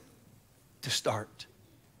to start,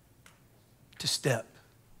 to step,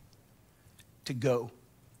 to go,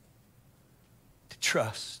 to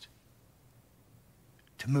trust,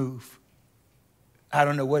 to move. I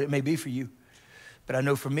don't know what it may be for you, but I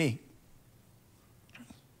know for me,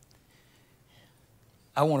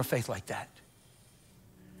 I want a faith like that.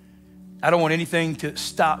 I don't want anything to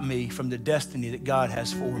stop me from the destiny that God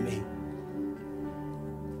has for me.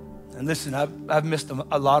 And listen, I've missed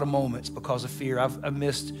a lot of moments because of fear. I've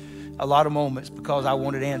missed a lot of moments because I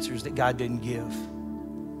wanted answers that God didn't give.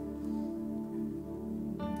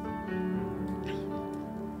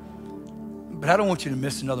 But I don't want you to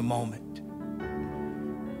miss another moment.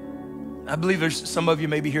 I believe there's some of you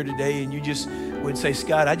maybe here today and you just would say,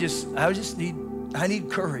 Scott, I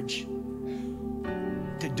need courage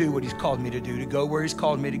to do what he's called me to do, to go where he's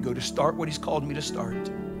called me to go, to start what he's called me to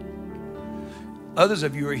start. Others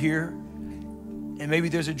of you are here and maybe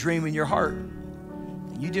there's a dream in your heart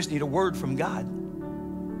and you just need a word from God.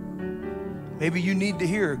 Maybe you need to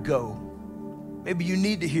hear go. Maybe you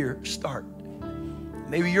need to hear start.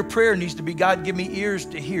 Maybe your prayer needs to be, God, give me ears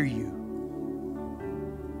to hear you.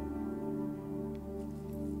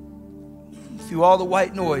 Through all the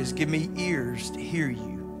white noise, give me ears to hear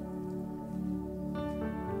you.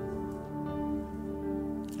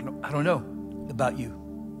 I don't know about you,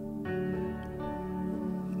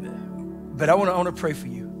 but I want to pray for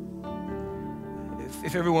you.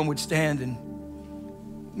 If everyone would stand,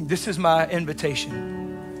 and this is my invitation.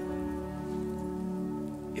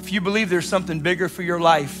 If you believe there's something bigger for your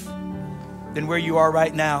life than where you are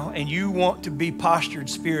right now, and you want to be postured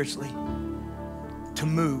spiritually to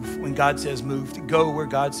move when God says move, to go where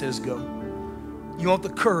God says go, you want the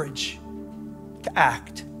courage to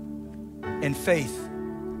act in faith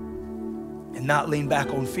and not lean back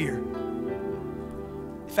on fear.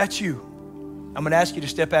 If that's you, I'm going to ask you to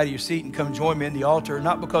step out of your seat and come join me in the altar,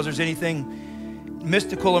 not because there's anything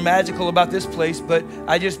mystical or magical about this place, but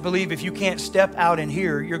I just believe if you can't step out in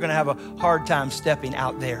here, you're going to have a hard time stepping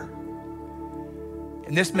out there.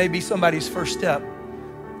 And this may be somebody's first step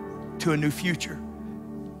to a new future,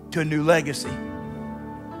 to a new legacy,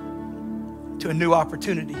 to a new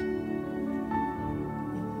opportunity. And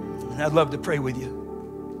I'd love to pray with you.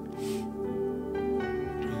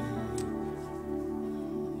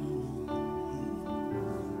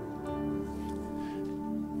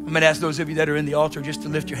 I'm going to ask those of you that are in the altar just to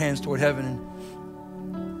lift your hands toward heaven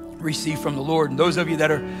and receive from the Lord. And those of you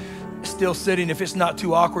that are still sitting, if it's not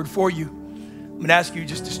too awkward for you, I'm going to ask you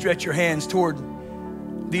just to stretch your hands toward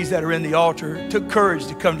these that are in the altar. It took courage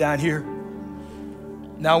to come down here.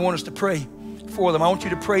 Now I want us to pray for them. I want you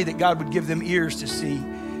to pray that God would give them ears to see,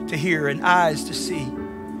 to hear, and eyes to see.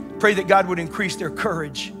 Pray that God would increase their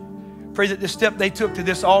courage. Pray that the step they took to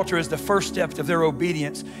this altar is the first step of their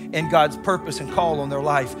obedience in God's purpose and call on their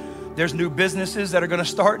life. There's new businesses that are going to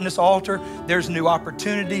start in this altar. There's new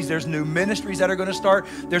opportunities. There's new ministries that are going to start.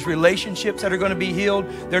 There's relationships that are going to be healed.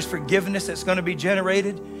 There's forgiveness that's going to be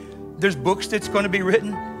generated. There's books that's going to be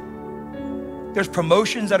written. There's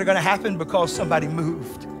promotions that are going to happen because somebody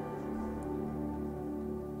moved.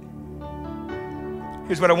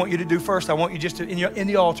 Here's what I want you to do first. I want you just to, in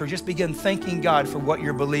the altar, just begin thanking God for what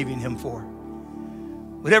you're believing him for.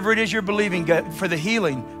 Whatever it is you're believing God for, the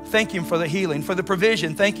healing, thank him for the healing. For the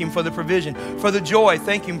provision, thank him for the provision. For the joy,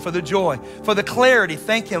 thank him for the joy. For the clarity,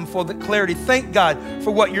 thank him for the clarity. Thank God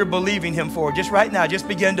for what you're believing him for. Just right now, just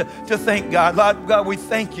begin to thank God. Lord God, we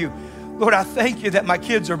thank you. Lord, I thank you that my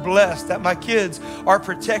kids are blessed, that my kids are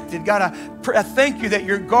protected. God, I thank you that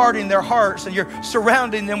you're guarding their hearts and you're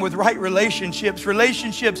surrounding them with right relationships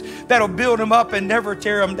that'll build them up and never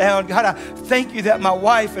tear them down. God, I thank you that my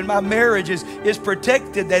wife and my marriage is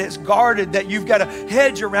protected, that it's guarded, that you've got a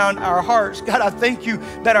hedge around our hearts. God, I thank you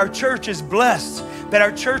that our church is blessed, that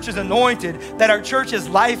our church is anointed, that our church is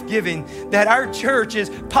life-giving, that our church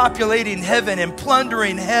is populating heaven and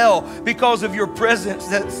plundering hell because of your presence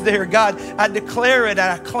that's there. God, I declare it and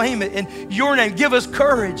I claim it in your name. Give us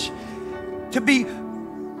courage to be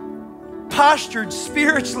postured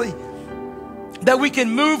spiritually, that we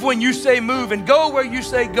can move when you say move and go where you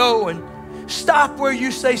say go and stop where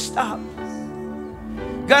you say stop.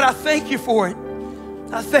 God, I thank you for it.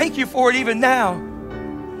 I thank you for it even now.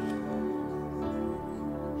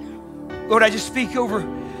 Lord, I just speak over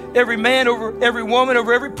every man, over every woman,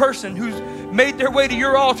 over every person who's made their way to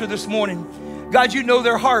your altar this morning. God, you know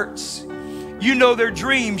their hearts. You know their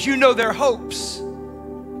dreams. You know their hopes.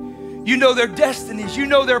 You know their destinies. You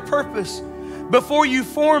know their purpose. Before you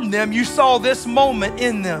formed them, you saw this moment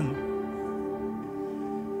in them.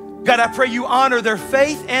 God, I pray you honor their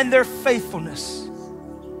faith and their faithfulness.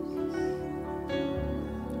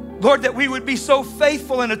 Lord, that we would be so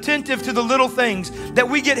faithful and attentive to the little things, that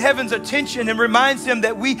we get heaven's attention and reminds him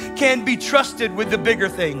that we can be trusted with the bigger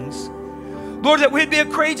things. Lord, that we'd be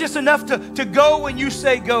courageous enough to go when you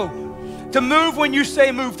say go, to move when you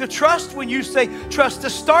say move, to trust when you say trust, to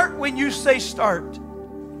start when you say start.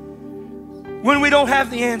 When we don't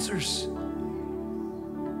have the answers,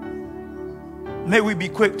 may we be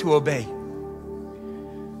quick to obey.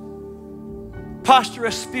 Posture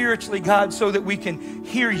us spiritually, God, so that we can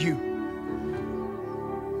hear you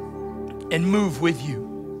and move with you.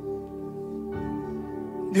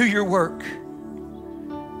 Do your work.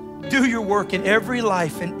 Do your work in every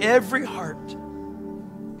life, in every heart.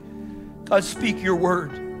 God, speak your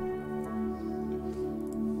word.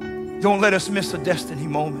 Don't let us miss a destiny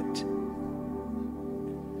moment.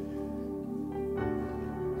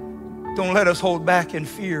 Don't let us hold back in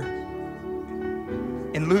fear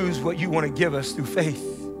and lose what you want to give us through faith.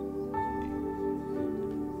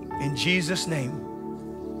 In Jesus' name.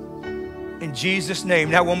 In Jesus' name.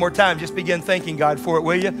 Now one more time, just begin thanking God for it,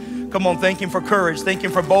 will you? Come on, thank him for courage. Thank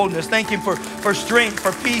him for boldness. Thank him for strength,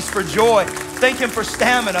 for peace, for joy. Thank him for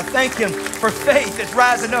stamina. Thank him for faith that's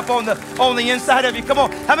rising up on the inside of you. Come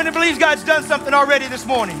on, how many believes God's done something already this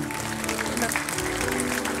morning?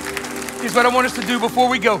 Here's what I want us to do before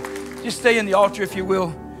we go. Just stay in the altar if you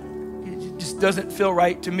will. It just doesn't feel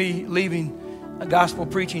right to me leaving a gospel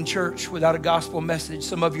preaching church without a gospel message.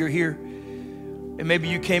 Some of you are here and maybe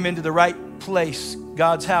you came into the right place,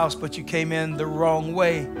 God's house, but you came in the wrong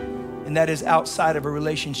way, and that is outside of a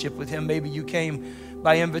relationship with him. Maybe you came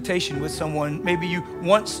by invitation with someone. Maybe you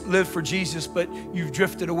once lived for Jesus, but you've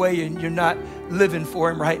drifted away and you're not living for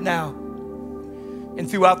him right now. And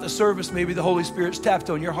throughout the service, maybe the Holy Spirit's tapped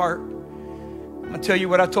on your heart. I'm gonna tell you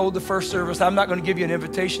what I told the first service. I'm not gonna give you an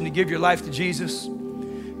invitation to give your life to Jesus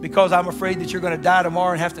because I'm afraid that you're gonna die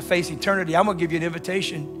tomorrow and have to face eternity. I'm gonna give you an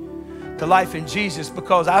invitation to life in Jesus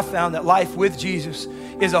because I found that life with Jesus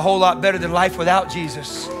is a whole lot better than life without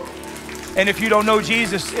Jesus. And if you don't know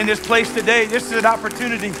Jesus in this place today, this is an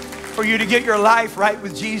opportunity for you to get your life right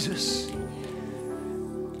with Jesus.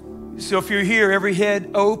 So if you're here, every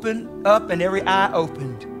head open up and every eye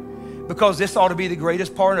opened, because this ought to be the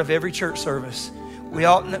greatest part of every church service. We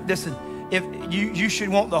ought, listen, if you should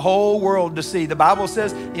want the whole world to see. The Bible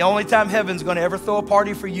says the only time heaven's going to ever throw a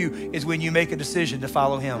party for you is when you make a decision to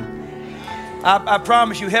follow him. I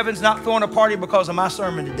promise you, heaven's not throwing a party because of my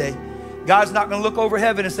sermon today. God's not going to look over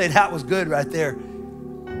heaven and say, that was good right there.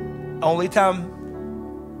 Only time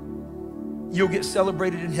you'll get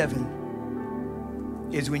celebrated in heaven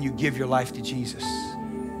is when you give your life to Jesus.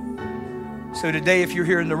 So today, if you're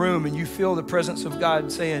here in the room and you feel the presence of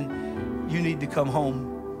God saying, you need to come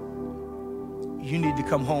home. You need to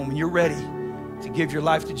come home, and you're ready to give your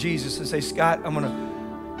life to Jesus and say, Scott, I'm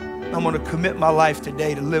going to commit my life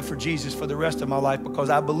today to live for Jesus for the rest of my life because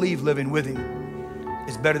I believe living with him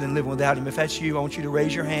is better than living without him. If that's you, I want you to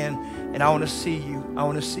raise your hand, and I want to see you. I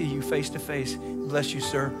want to see you face to face. Bless you,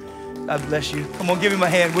 sir. God bless you. Come on, give him a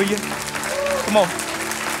hand, will you? Come on.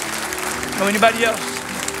 No, anybody else?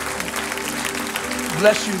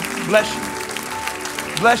 Bless you. Bless you.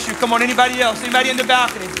 Bless you. Come on, anybody else? Anybody in the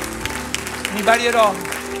balcony? Anybody at all?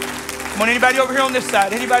 Come on, anybody over here on this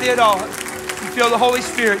side? Anybody at all? You feel the Holy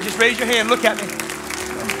Spirit? Just raise your hand. Look at me.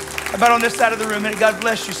 How about on this side of the room? And God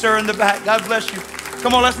bless you, sir, in the back. God bless you.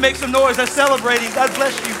 Come on, let's make some noise. Let's celebrate him. God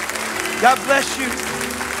bless you. God bless you.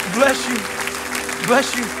 Bless you.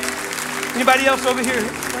 Bless you. Anybody else over here?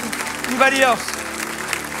 Anybody else?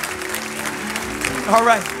 All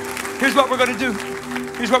right. Here's what we're going to do.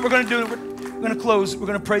 Here's what we're going to do. We're going to close. We're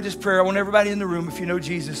going to pray this prayer. I want everybody in the room, if you know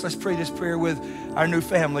Jesus, let's pray this prayer with our new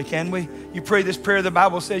family, can we? You pray this prayer. The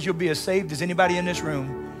Bible says you'll be as saved as anybody in this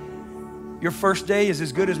room. Your first day is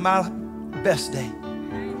as good as my best day.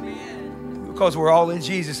 Because we're all in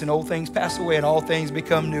Jesus, and old things pass away and all things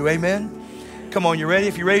become new. Amen? Come on, you ready?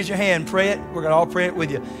 If you raise your hand, pray it. We're going to all pray it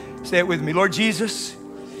with you. Say it with me. Lord Jesus,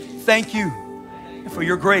 thank you for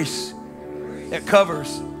your grace that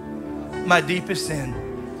covers my deepest sin.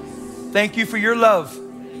 Thank you for your love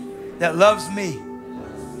that loves me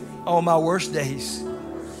on my worst days.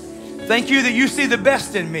 Thank you that you see the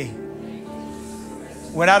best in me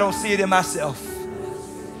when I don't see it in myself.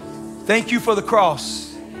 Thank you for the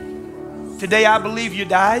cross. Today I believe you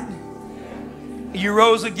died, you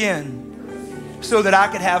rose again so that I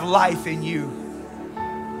could have life in you.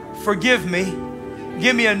 Forgive me,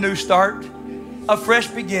 give me a new start, a fresh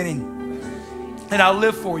beginning, and I'll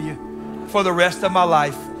live for you for the rest of my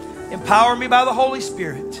life. Empower me by the Holy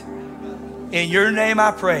Spirit. In your name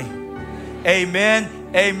I pray. Amen,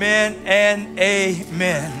 amen, and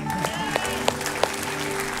amen.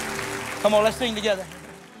 Come on, let's sing together.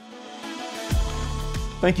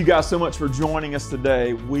 Thank you guys so much for joining us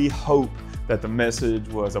today. We hope that the message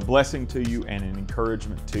was a blessing to you and an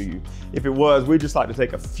encouragement to you. If it was, we'd just like to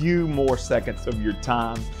take a few more seconds of your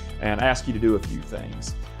time and ask you to do a few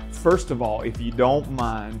things. First of all, if you don't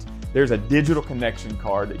mind, there's a digital connection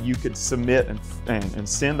card that you could submit and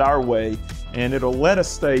send our way, and it'll let us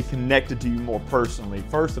stay connected to you more personally.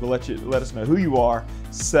 First, it'll let us know who you are.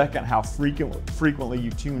 Second, how frequently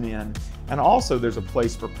you tune in. And also, there's a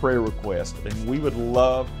place for prayer requests, and we would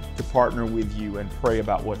love to partner with you and pray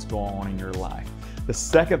about what's going on in your life. The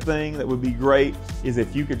second thing that would be great is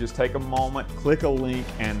if you could just take a moment, click a link,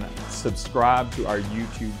 and subscribe to our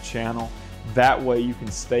YouTube channel. That way you can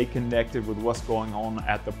stay connected with what's going on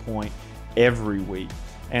at The Point every week.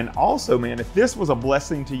 And also, man, if this was a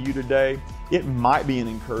blessing to you today, it might be an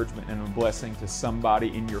encouragement and a blessing to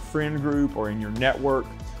somebody in your friend group or in your network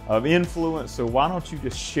of influence. So why don't you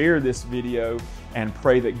just share this video and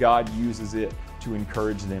pray that God uses it to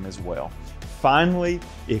encourage them as well. Finally,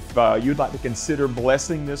 if you'd like to consider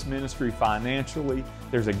blessing this ministry financially,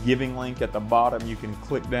 there's a giving link at the bottom. You can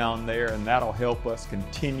click down there, and that'll help us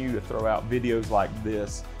continue to throw out videos like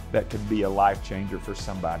this that could be a life changer for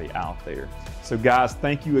somebody out there. So guys,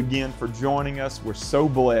 thank you again for joining us. We're so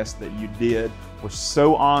blessed that you did. We're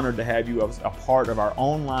so honored to have you as a part of our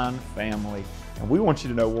online family. And we want you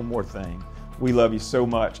to know one more thing. We love you so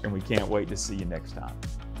much, and we can't wait to see you next time.